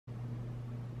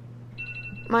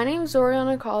My name is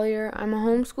ZoriAnna Collier. I'm a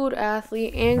homeschooled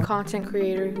athlete and content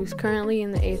creator who's currently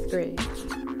in the 8th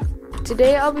grade.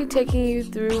 Today I'll be taking you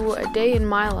through what a day in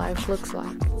my life looks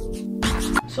like.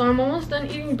 So I'm almost done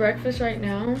eating breakfast right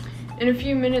now. In a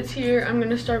few minutes here, I'm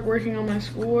gonna start working on my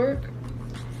schoolwork.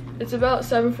 It's about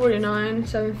 7:49,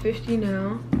 7:50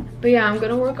 now. But yeah, I'm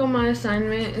gonna work on my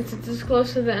assignment, and since it's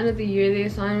close to the end of the year, the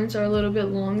assignments are a little bit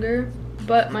longer,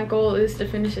 but my goal is to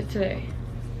finish it today.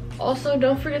 Also,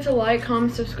 don't forget to like,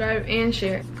 comment, subscribe, and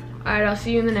share. Alright, I'll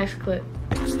see you in the next clip.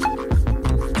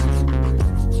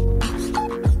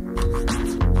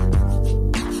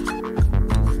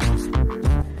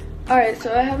 Alright,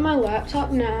 so I have my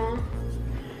laptop now,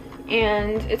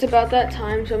 and it's about that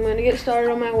time, so I'm gonna get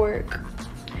started on my work.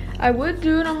 I would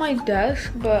do it on my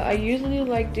desk, but I usually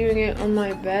like doing it on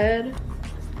my bed,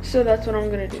 so that's what I'm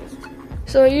gonna do.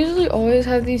 So I usually always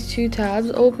have these two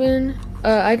tabs open.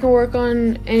 I can work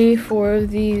on any 4 of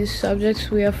these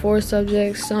subjects. We have 4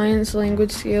 subjects: science,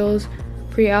 language skills,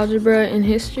 pre-algebra, and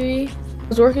history. I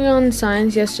was working on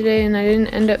science yesterday and I didn't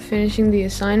end up finishing the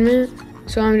assignment,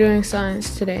 so I'm doing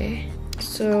science today.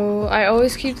 So I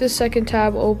always keep the second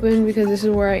tab open because this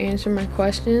is where I answer my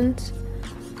questions.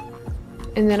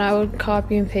 And then I would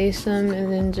copy and paste them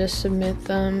and then just submit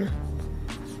them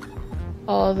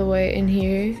all the way in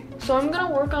here. So I'm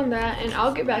gonna work on that and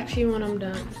I'll get back to you when I'm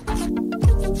done.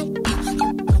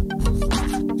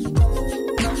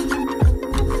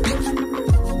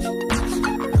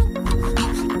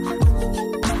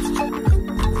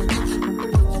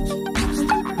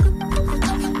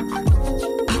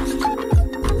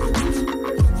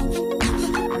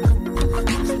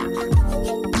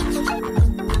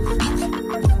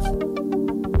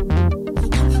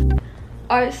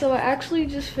 Alright, so I actually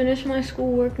just finished my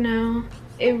schoolwork now.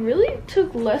 It really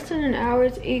took less than an hour.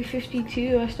 It's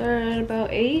 8:52. I started at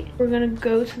about 8. We're gonna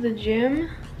go to the gym,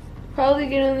 probably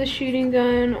get on the shooting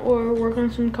gun or work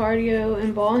on some cardio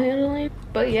and ball handling.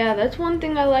 But yeah, that's one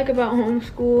thing I like about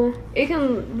homeschool. It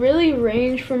can really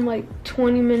range from like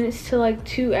 20 minutes to like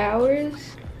 2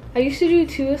 hours. I used to do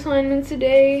 2 assignments a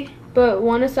day, but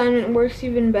 1 assignment works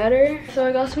even better. So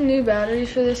I got some new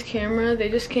batteries for this camera. They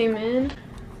just came in.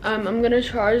 I'm gonna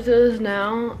charge those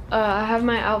now. I have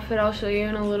my outfit I'll show you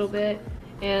in a little bit,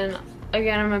 and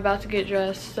again I'm about to get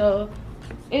dressed. So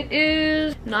it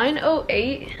is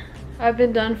 9:08. I've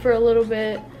been done for a little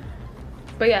bit,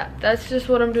 but yeah, that's just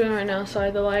what I'm doing right now.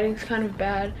 Sorry, the lighting's kind of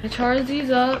bad. I charge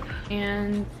these up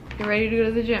and get ready to go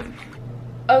to the gym.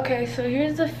 Okay, so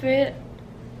here's the fit.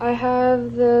 I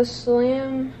have the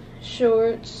slam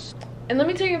shorts, and let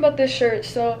me tell you about this shirt.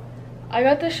 So I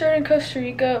got this shirt in Costa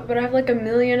Rica, but I have like a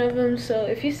million of them, so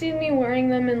if you see me wearing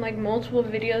them in like multiple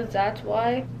videos, that's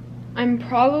why. I'm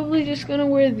probably just gonna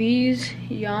wear these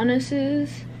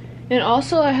Giannis's. And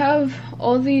also I have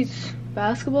all these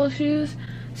basketball shoes,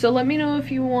 so let me know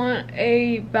if you want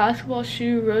a basketball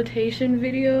shoe rotation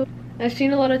video. I've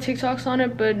seen a lot of TikToks on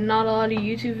it, but not a lot of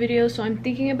YouTube videos, so I'm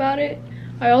thinking about it.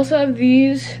 I also have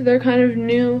these, they're kind of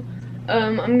new.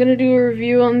 I'm gonna do a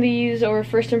review on these, or a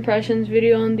first impressions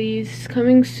video on these,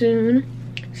 coming soon.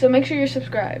 So make sure you're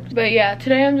subscribed. But yeah,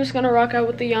 today I'm just gonna rock out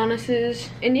with the Giannis's.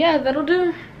 And yeah, that'll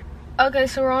do. Okay,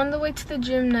 so we're on the way to the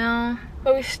gym now.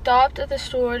 But we stopped at the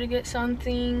store to get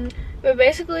something. But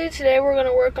basically today we're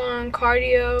gonna work on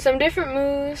cardio, some different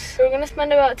moves. We're gonna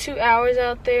spend about 2 hours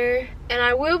out there. And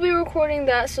I will be recording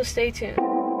that, so stay tuned.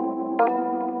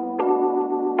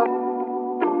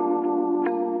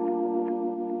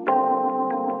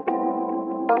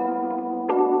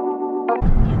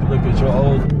 Look at your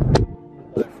old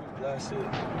blast it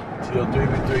to your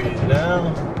 3v3s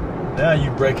now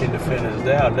you breaking defenders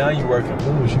down. Now you working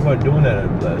moves. You weren't doing that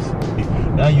at blast.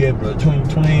 Now you able to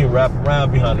tween, wrap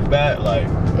around behind the back. Like,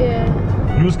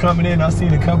 yeah, you was coming in. I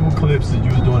seen a couple clips that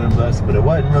you was doing in blast, but it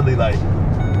wasn't really like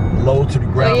low to the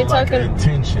ground like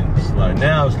intentions. Like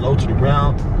now it's low to the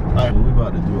ground. Like we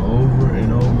about to do over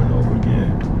and over and over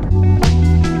again.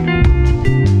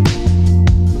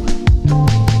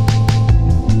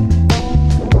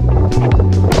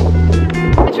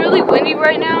 Windy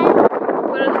right now,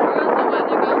 but as far as the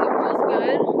weather goes, it feels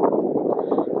good.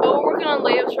 But we're working on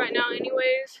layups right now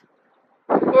anyways.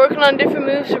 We're working on different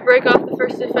moves to break off the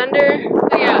first defender.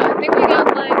 But yeah, I think we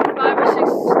got like 5 or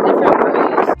 6 different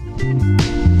moves.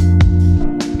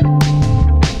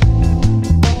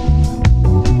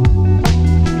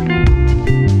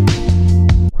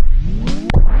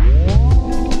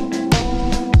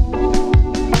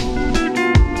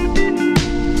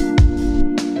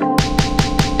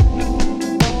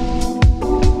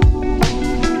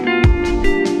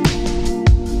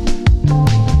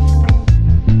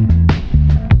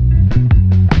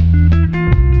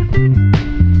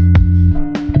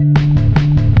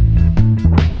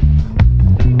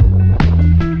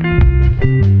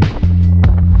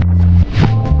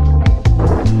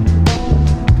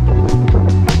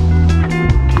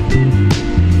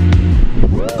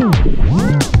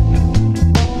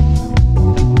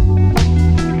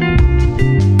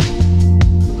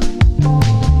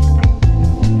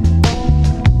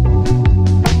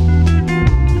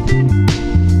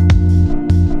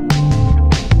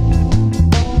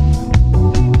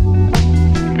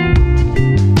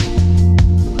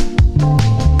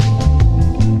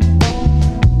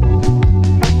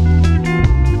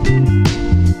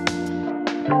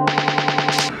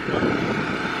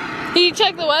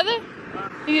 the weather?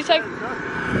 Did you check?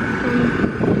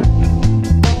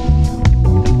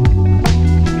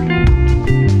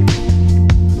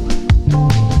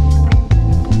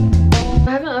 I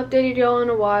haven't updated y'all in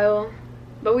a while,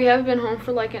 but we have been home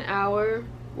for like an hour.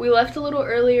 We left a little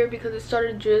earlier because it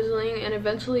started drizzling and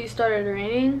eventually it started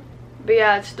raining. But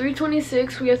yeah, it's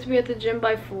 3:26. We have to be at the gym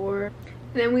by 4.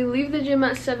 Then we leave the gym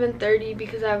at 7:30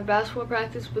 because I have basketball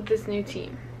practice with this new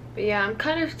team. But yeah, I'm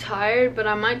kind of tired, but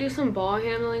I might do some ball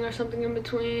handling or something in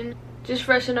between. Just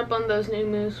freshen up on those new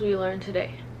moves we learned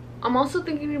today. I'm also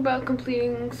thinking about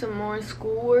completing some more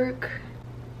schoolwork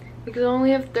because I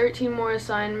only have 13 more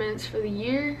assignments for the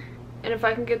year. And if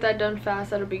I can get that done fast,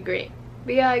 that'll be great.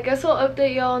 But yeah, I guess I'll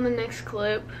update y'all in the next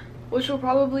clip, which will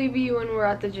probably be when we're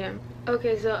at the gym.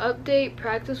 Okay, so update,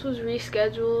 practice was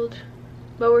rescheduled,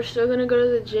 but we're still gonna go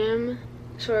to the gym.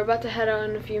 So we're about to head out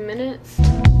in a few minutes.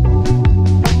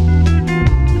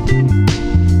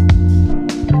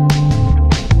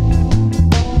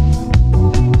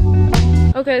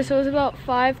 Okay, so it's about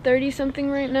 5:30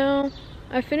 something right now.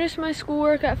 I finished my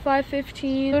schoolwork at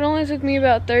 5:15. It only took me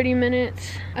about 30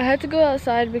 minutes. I had to go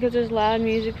outside because there's loud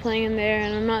music playing in there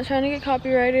and I'm not trying to get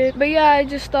copyrighted. But yeah, I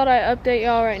just thought I'd update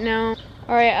y'all right now.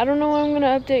 Alright, I don't know when I'm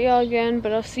gonna update y'all again,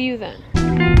 but I'll see you then.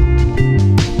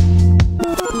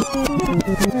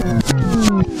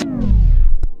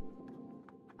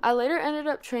 I later ended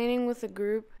up training with a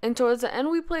group, and towards the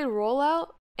end we played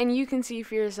rollout, and you can see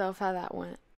for yourself how that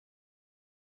went.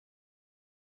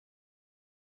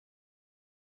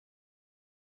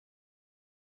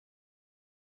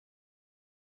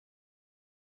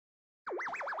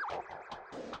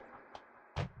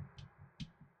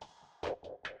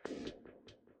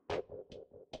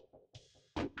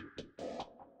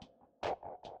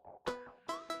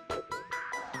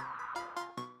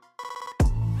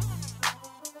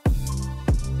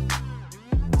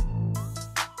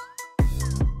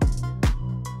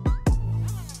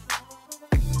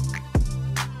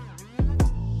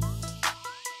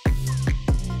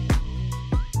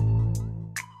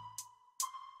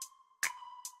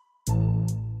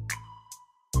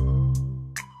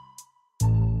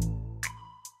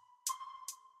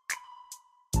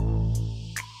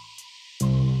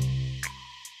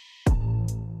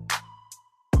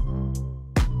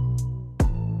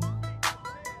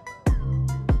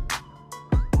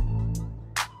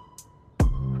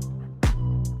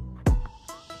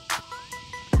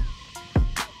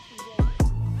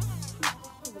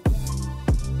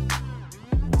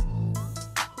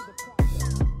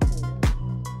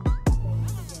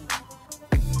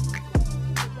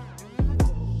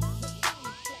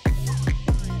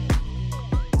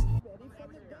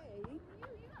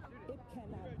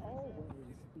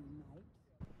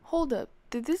 Hold up,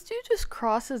 did this dude just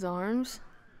cross his arms?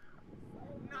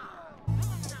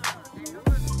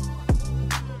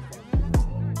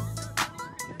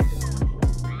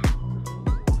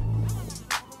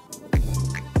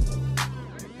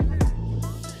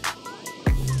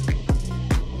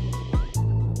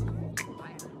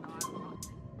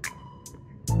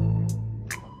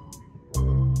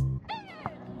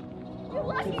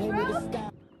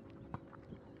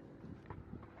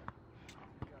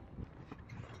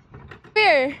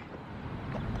 Here.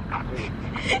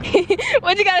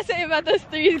 What you gotta say about those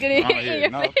threes getting hit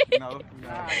in your face? No.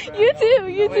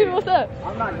 You too, what's up?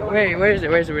 I'm not going. Wait, where is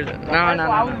it? No,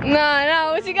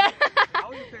 what you got? I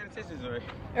wasn't paying attention, Zori.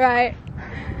 Right.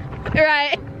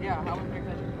 Yeah, I wasn't paying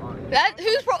attention. That,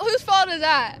 whose fault is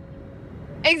that?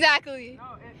 Exactly.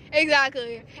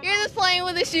 Exactly. You're just playing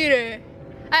with a shooter.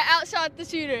 I outshot the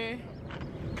shooter.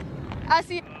 I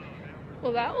see.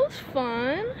 Well, that was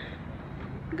fun.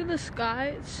 Look at the sky,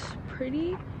 it's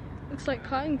pretty. Looks like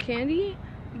cotton candy,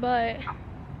 but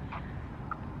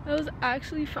that was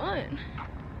actually fun.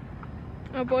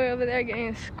 My boy over there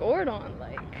getting scored on,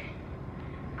 like,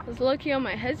 I was lucky on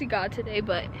my hezzy god today,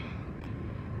 but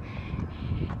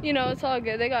you know, it's all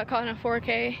good. They got caught in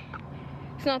 4K.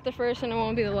 It's not the first and it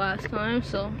won't be the last time,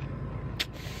 so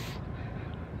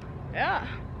yeah.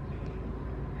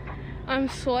 I'm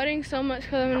sweating so much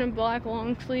because I'm in a black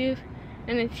long sleeve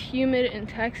and it's humid in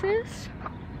Texas.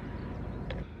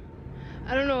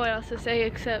 I don't know what else to say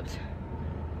except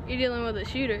you're dealing with a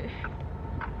shooter.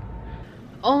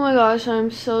 Oh my gosh, I'm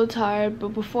so tired, but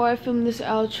before I film this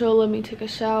outro, let me take a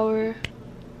shower.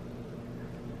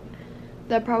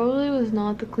 That probably was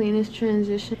not the cleanest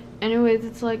transition. Anyways,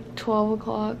 it's like 12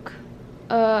 o'clock.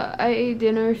 I ate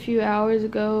dinner a few hours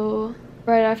ago,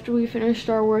 right after we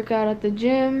finished our workout at the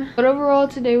gym. But overall,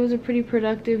 today was a pretty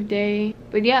productive day.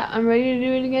 But yeah, I'm ready to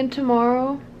do it again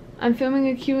tomorrow. I'm filming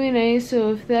a Q&A,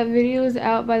 so if that video is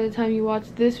out by the time you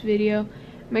watch this video,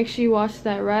 Make sure you watch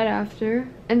that right after.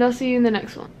 And I'll see you in the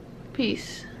next one.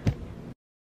 Peace.